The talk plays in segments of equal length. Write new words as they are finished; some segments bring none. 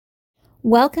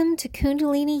Welcome to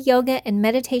Kundalini Yoga and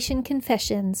Meditation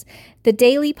Confessions, the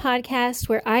daily podcast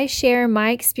where I share my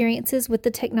experiences with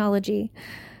the technology.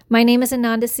 My name is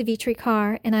Ananda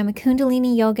Savitrikar, and I'm a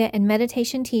Kundalini Yoga and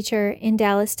Meditation teacher in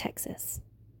Dallas, Texas.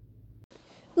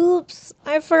 Oops,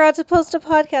 I forgot to post a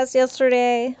podcast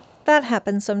yesterday. That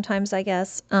happens sometimes, I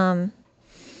guess.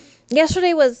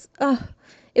 Yesterday was,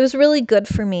 it was really good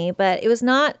for me, but it was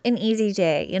not an easy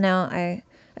day. I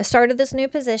started this new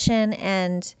position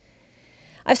and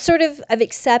I've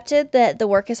accepted that the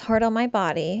work is hard on my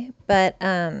body, but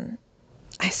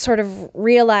I sort of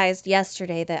realized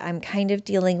yesterday that I'm kind of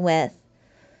dealing with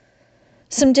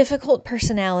some difficult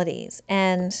personalities.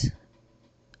 And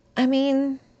I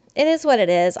mean, it is what it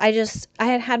is. I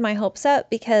had my hopes up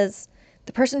because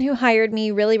the person who hired me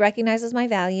really recognizes my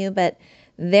value, but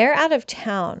they're out of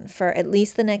town for at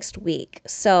least the next week.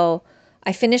 So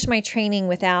I finished my training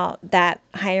without that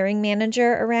hiring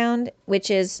manager around, which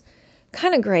is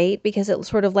kind of great because it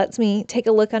sort of lets me take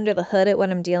a look under the hood at what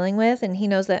I'm dealing with. And he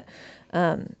knows that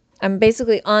I'm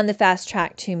basically on the fast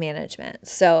track to management.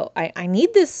 So I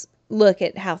need this look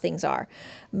at how things are.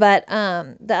 But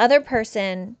the other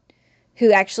person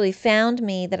who actually found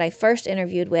me that I first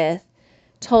interviewed with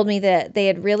told me that they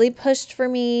had really pushed for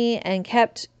me and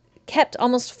kept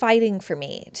almost fighting for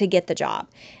me to get the job.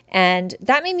 And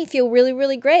that made me feel really,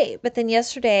 really great. But then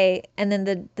yesterday, and then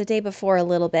the day before a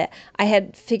little bit, I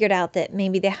had figured out that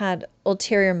maybe they had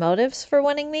ulterior motives for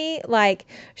wanting me. Like,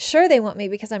 sure, they want me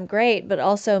because I'm great, but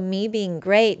also me being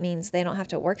great means they don't have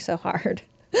to work so hard.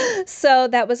 So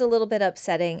that was a little bit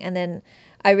upsetting. And then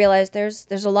I realized there's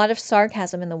a lot of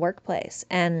sarcasm in the workplace.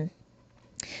 And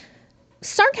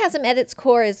sarcasm at its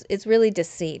core is really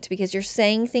deceit, because you're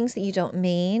saying things that you don't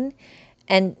mean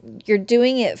and you're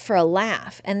doing it for a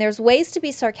laugh. And there's ways to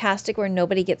be sarcastic where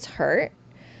nobody gets hurt.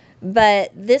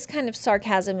 But this kind of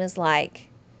sarcasm is like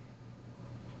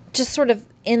just sort of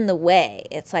in the way.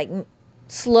 It's like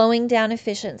slowing down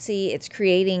efficiency. It's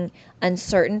creating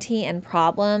uncertainty and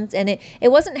problems. And it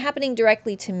wasn't happening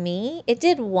directly to me. It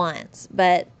did once,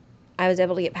 but I was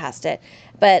able to get past it.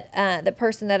 But the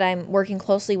person that I'm working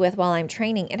closely with while I'm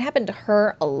training, it happened to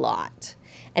her a lot.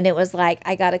 And it was like,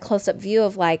 I got a close-up view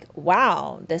of like,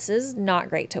 wow, this is not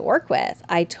great to work with.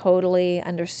 I totally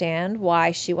understand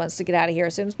why she wants to get out of here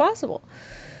as soon as possible.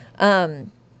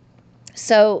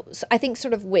 So I think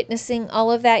sort of witnessing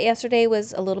all of that yesterday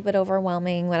was a little bit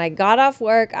overwhelming. When I got off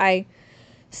work, I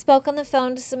spoke on the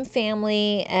phone to some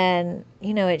family, and,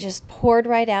 it just poured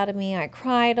right out of me. I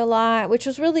cried a lot, which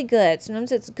was really good.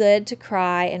 Sometimes it's good to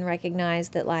cry and recognize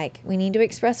that, like, we need to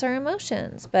express our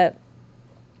emotions. But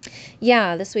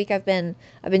yeah, this week I've been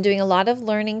doing a lot of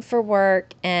learning for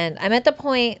work, and I'm at the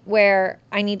point where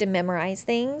I need to memorize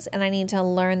things and I need to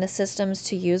learn the systems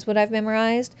to use what I've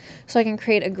memorized so I can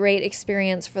create a great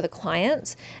experience for the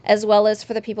clients as well as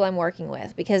for the people I'm working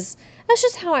with, because that's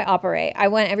just how I operate. I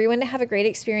want everyone to have a great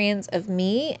experience of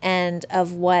me and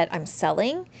of what I'm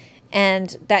selling.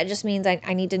 And that just means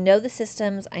I need to know the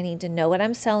systems. I need to know what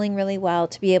I'm selling really well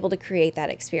to be able to create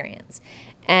that experience.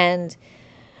 And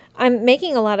I'm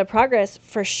making a lot of progress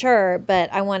for sure,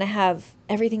 but I want to have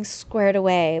everything squared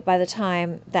away by the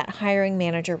time that hiring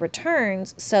manager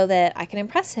returns so that I can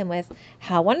impress him with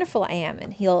how wonderful I am.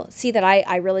 And he'll see that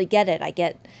I really get it. I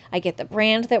get the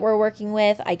brand that we're working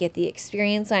with. I get the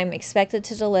experience I'm expected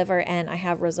to deliver, and I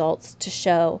have results to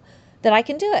show that I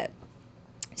can do it.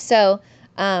 So,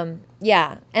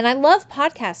 yeah. And I love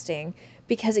podcasting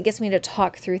because it gets me to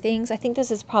talk through things. I think this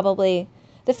is probably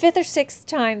the fifth or sixth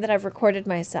time that I've recorded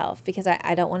myself because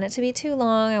I don't want it to be too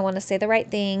long. I want to say the right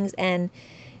things, and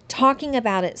talking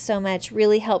about it so much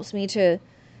really helps me to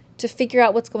figure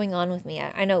out what's going on with me.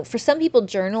 I know for some people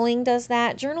journaling does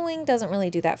that. Journaling doesn't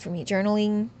really do that for me.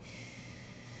 Journaling,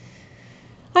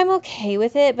 I'm okay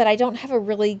with it, but I don't have a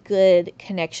really good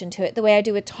connection to it the way I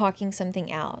do with talking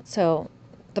something out. So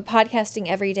the podcasting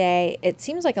every day, it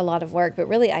seems like a lot of work, but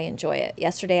really I enjoy it.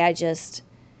 Yesterday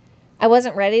I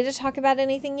wasn't ready to talk about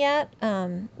anything yet,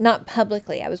 not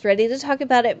publicly. I was ready to talk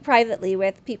about it privately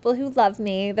with people who love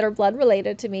me, that are blood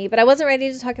related to me, but I wasn't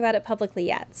ready to talk about it publicly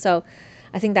yet. So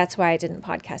I think that's why I didn't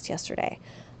podcast yesterday.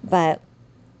 But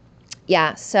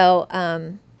yeah, so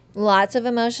lots of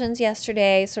emotions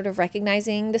yesterday, sort of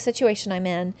recognizing the situation I'm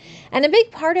in. And a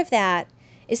big part of that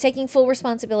is taking full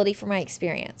responsibility for my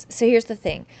experience. So here's the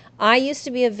thing. I used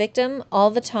to be a victim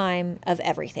all the time of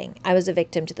everything. I was a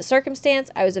victim to the circumstance.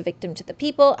 I was a victim to the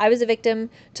people. I was a victim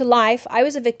to life. I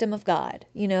was a victim of God.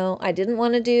 I didn't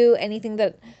want to do anything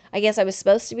that I guess I was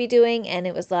supposed to be doing. And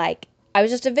it was like, I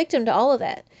was just a victim to all of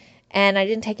it. And I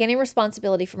didn't take any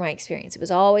responsibility for my experience. It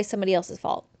was always somebody else's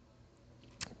fault.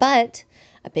 But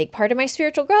a big part of my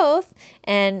spiritual growth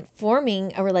and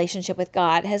forming a relationship with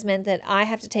God has meant that I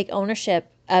have to take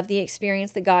ownership of the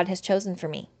experience that God has chosen for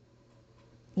me.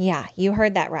 Yeah, you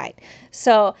heard that right.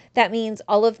 So that means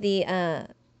all of the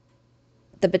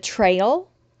betrayal,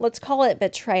 let's call it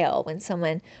betrayal, when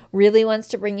someone really wants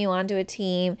to bring you onto a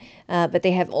team, but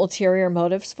they have ulterior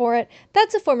motives for it.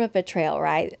 That's a form of betrayal,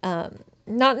 right?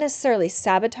 Not necessarily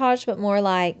sabotage, but more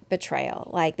like betrayal.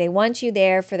 Like they want you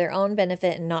there for their own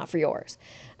benefit and not for yours.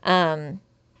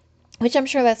 Which I'm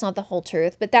sure that's not the whole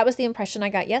truth, but that was the impression I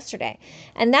got yesterday.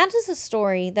 And that is a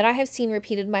story that I have seen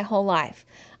repeated my whole life.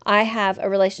 I have a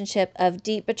relationship of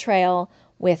deep betrayal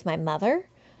with my mother,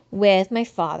 with my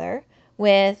father,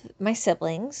 with my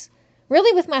siblings,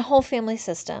 really with my whole family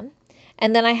system.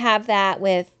 And then I have that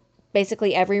with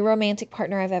basically every romantic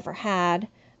partner I've ever had.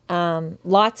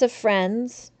 Lots of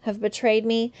friends have betrayed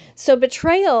me. So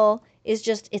betrayal is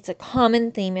just, it's a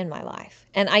common theme in my life.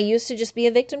 And I used to just be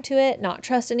a victim to it, not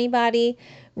trust anybody,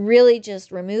 really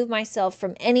just remove myself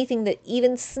from anything that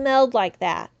even smelled like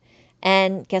that.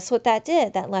 And guess what that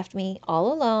did? That left me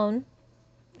all alone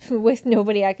with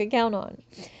nobody I could count on.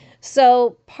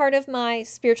 So part of my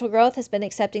spiritual growth has been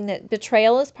accepting that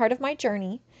betrayal is part of my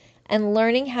journey and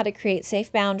learning how to create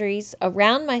safe boundaries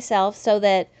around myself so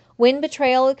that when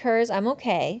betrayal occurs, I'm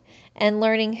okay, and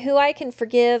learning who I can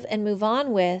forgive and move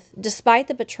on with despite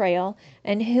the betrayal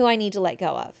and who I need to let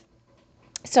go of.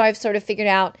 So I've sort of figured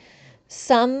out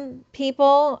some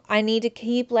people I need to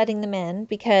keep letting them in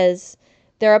because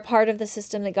they're a part of the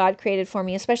system that God created for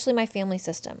me, especially my family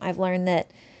system. I've learned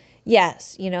that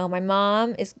yes, my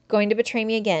mom is going to betray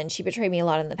me again. She betrayed me a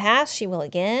lot in the past. She will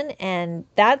again. And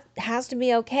that has to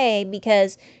be okay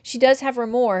because she does have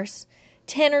remorse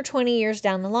 10 or 20 years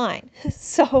down the line.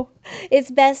 So it's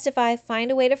best if I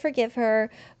find a way to forgive her,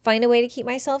 find a way to keep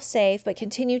myself safe, but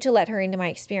continue to let her into my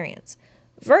experience.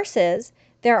 Versus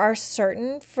there are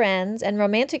certain friends and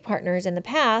romantic partners in the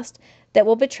past that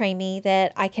will betray me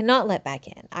that I cannot let back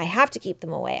in. I have to keep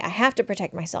them away. I have to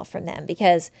protect myself from them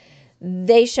because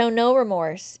they show no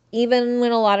remorse, even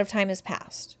when a lot of time has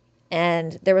passed.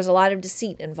 And there was a lot of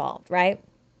deceit involved, right?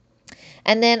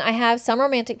 And then I have some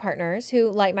romantic partners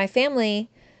who, like my family,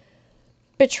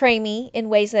 betray me in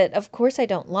ways that, of course, I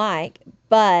don't like,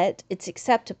 but it's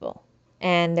acceptable.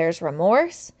 And there's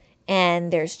remorse,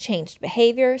 and there's changed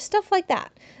behavior, stuff like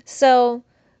that. So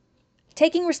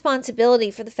taking responsibility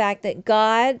for the fact that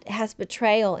God has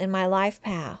betrayal in my life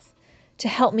path to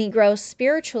help me grow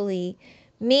spiritually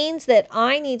means that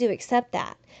I need to accept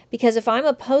that. Because if I'm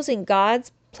opposing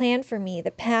God's plan for me,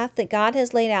 the path that God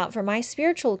has laid out for my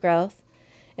spiritual growth,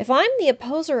 if I'm the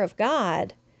opposer of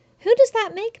God, who does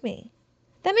that make me?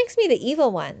 That makes me the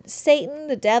evil one. Satan,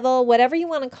 the devil, whatever you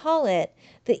want to call it,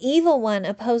 the evil one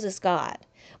opposes God.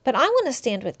 But I want to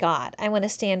stand with God. I want to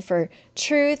stand for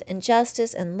truth and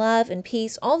justice and love and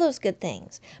peace, all those good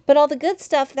things. But all the good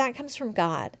stuff, that comes from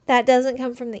God. That doesn't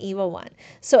come from the evil one.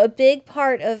 So a big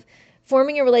part of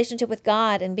forming a relationship with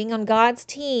God and being on God's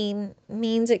team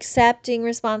means accepting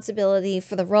responsibility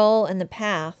for the role and the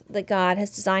path that God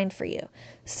has designed for you.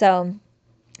 So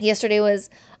yesterday was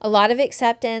a lot of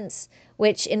acceptance,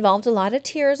 which involved a lot of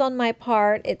tears on my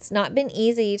part. It's not been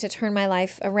easy to turn my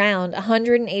life around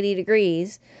 180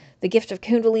 degrees. The gift of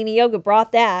Kundalini Yoga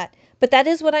brought that. But that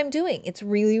is what I'm doing. It's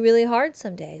really, really hard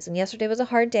some days. And yesterday was a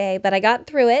hard day, but I got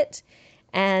through it.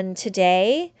 And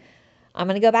today I'm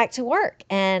going to go back to work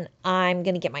and I'm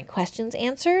going to get my questions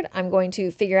answered. I'm going to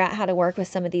figure out how to work with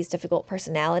some of these difficult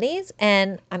personalities,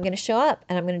 and I'm going to show up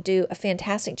and I'm going to do a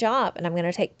fantastic job, and I'm going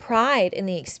to take pride in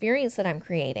the experience that I'm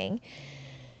creating.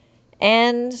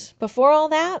 And before all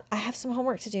that, I have some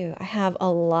homework to do. I have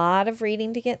a lot of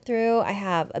reading to get through. I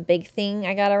have a big thing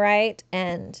I got to write.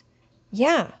 And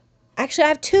yeah, actually I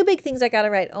have two big things I got to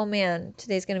write. Oh man,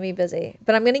 today's going to be busy,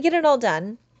 but I'm going to get it all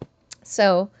done.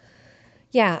 So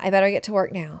yeah, I better get to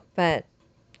work now. But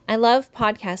I love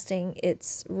podcasting.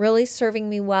 It's really serving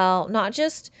me well, not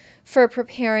just for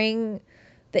preparing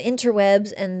the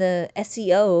interwebs and the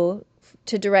SEO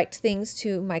to direct things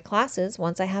to my classes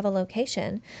once I have a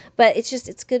location, but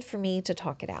it's good for me to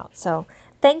talk it out. So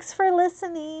thanks for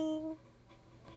listening.